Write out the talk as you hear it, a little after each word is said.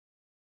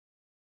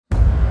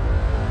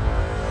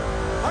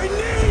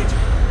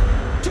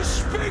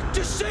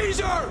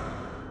Caesar!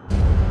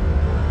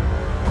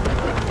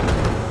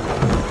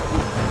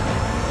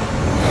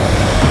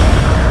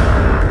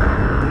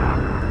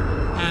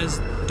 As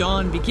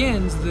dawn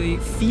begins, the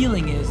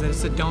feeling is that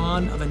it's the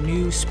dawn of a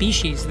new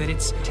species, that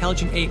its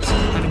intelligent apes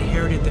have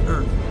inherited the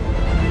Earth.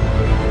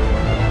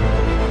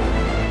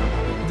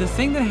 The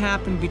thing that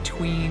happened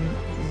between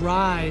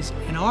Rise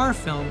and our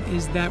film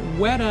is that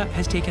Weta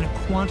has taken a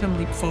quantum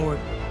leap forward.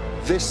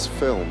 This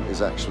film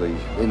is actually,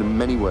 in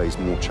many ways,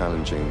 more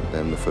challenging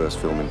than the first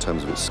film in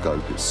terms of its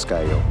scope, its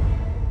scale.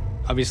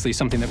 Obviously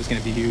something that was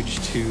going to be huge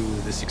to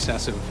the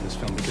success of this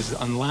film, because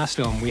on the last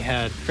film we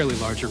had fairly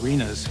large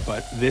arenas,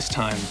 but this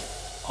time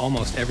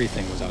almost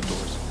everything was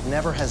outdoors.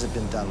 Never has it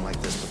been done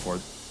like this before.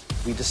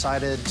 We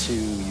decided to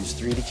use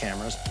 3D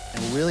cameras,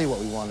 and really what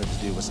we wanted to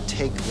do was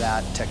take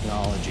that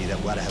technology that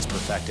Weta has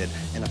perfected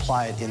and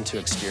apply it into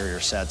exterior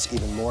sets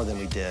even more than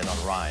we did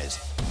on Rise.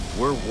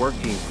 We're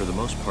working, for the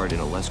most part, in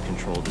a less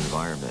controlled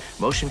environment.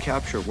 Motion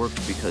capture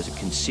works because it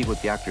can see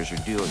what the actors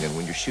are doing, and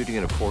when you're shooting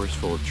in a forest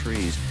full of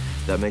trees,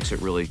 that makes it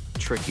really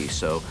tricky.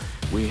 So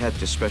we had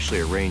to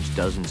specially arrange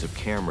dozens of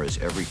cameras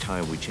every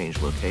time we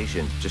changed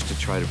location just to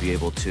try to be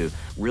able to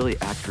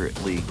really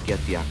accurately get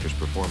the actors'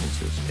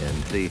 performances.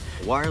 And the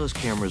wireless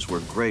cameras were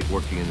great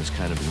working in this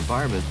kind of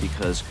environment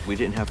because we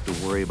didn't have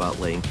to worry about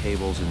laying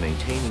cables and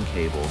maintaining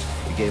cables.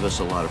 It gave us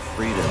a lot of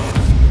freedom.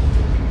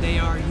 They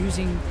are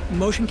using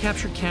motion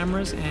capture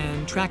cameras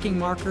and tracking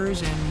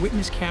markers and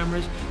witness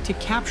cameras to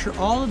capture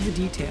all of the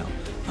detail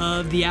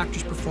of the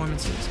actors'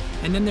 performances.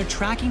 And then they're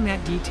tracking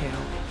that detail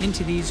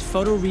into these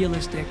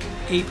photorealistic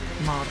ape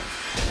models.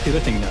 The other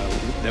thing, though,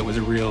 that was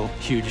a real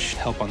huge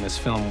help on this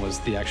film was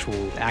the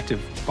actual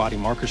active body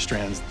marker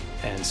strands.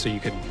 And so you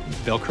could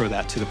Velcro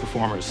that to the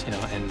performers, you know,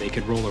 and they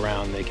could roll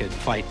around, they could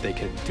fight, they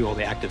could do all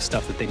the active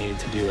stuff that they needed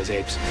to do as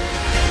apes.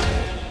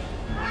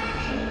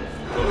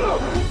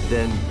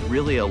 Then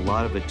really a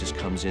lot of it just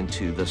comes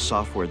into the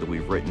software that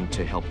we've written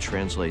to help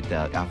translate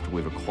that after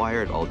we've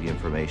acquired all the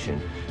information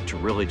to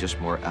really just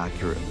more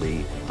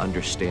accurately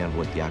understand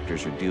what the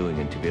actors are doing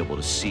and to be able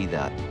to see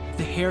that.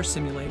 The hair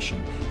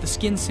simulation, the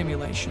skin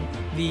simulation,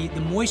 the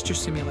moisture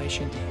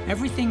simulation,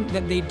 everything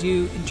that they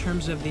do in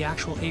terms of the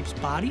actual apes'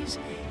 bodies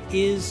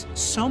is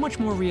so much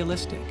more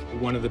realistic.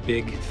 One of the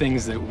big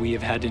things that we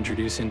have had to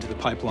introduce into the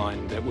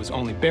pipeline that was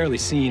only barely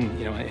seen,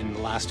 you know, in the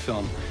last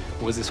film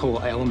was this whole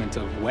element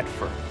of wet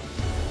fur.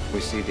 We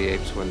see the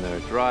apes when they're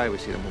dry, we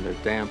see them when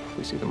they're damp,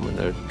 we see them when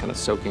they're kind of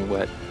soaking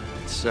wet.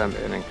 It's an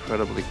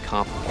incredibly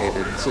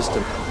complicated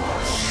system.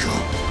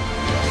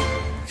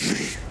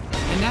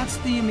 And that's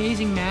the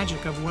amazing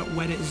magic of what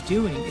Weta is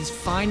doing, is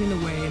finding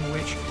a way in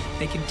which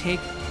they can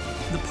take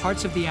the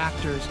parts of the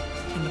actors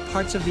and the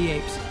parts of the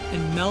apes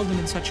and meld them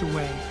in such a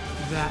way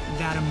that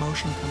that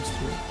emotion comes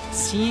through.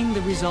 Seeing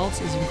the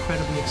results is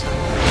incredibly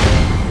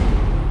exciting.